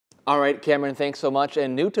All right, Cameron, thanks so much.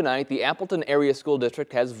 And new tonight, the Appleton Area School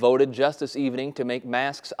District has voted just this evening to make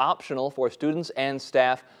masks optional for students and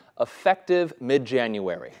staff effective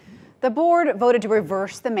mid-January. The board voted to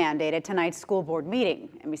reverse the mandate at tonight's school board meeting.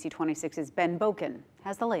 NBC 26's Ben Boken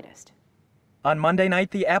has the latest. On Monday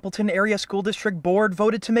night, the Appleton Area School District Board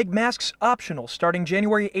voted to make masks optional starting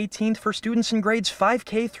January 18th for students in grades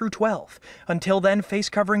 5K through 12. Until then, face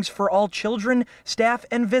coverings for all children, staff,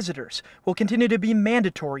 and visitors will continue to be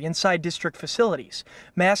mandatory inside district facilities.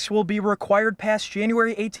 Masks will be required past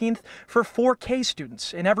January 18th for 4K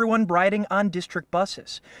students and everyone riding on district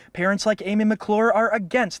buses. Parents like Amy McClure are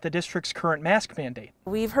against the district's current mask mandate.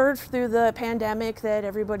 We've heard through the pandemic that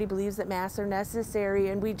everybody believes that masks are necessary,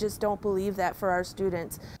 and we just don't believe that for our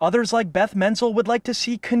students. Others like Beth Menzel would like to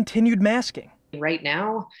see continued masking. Right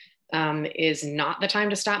now is not the time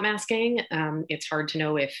to stop masking. It's hard to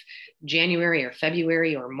know if January or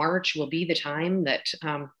February or March will be the time that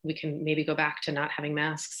we can maybe go back to not having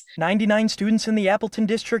masks. 99 students in the Appleton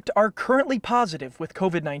district are currently positive with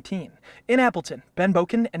COVID-19. In Appleton, Ben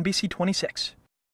Boken, NBC 26.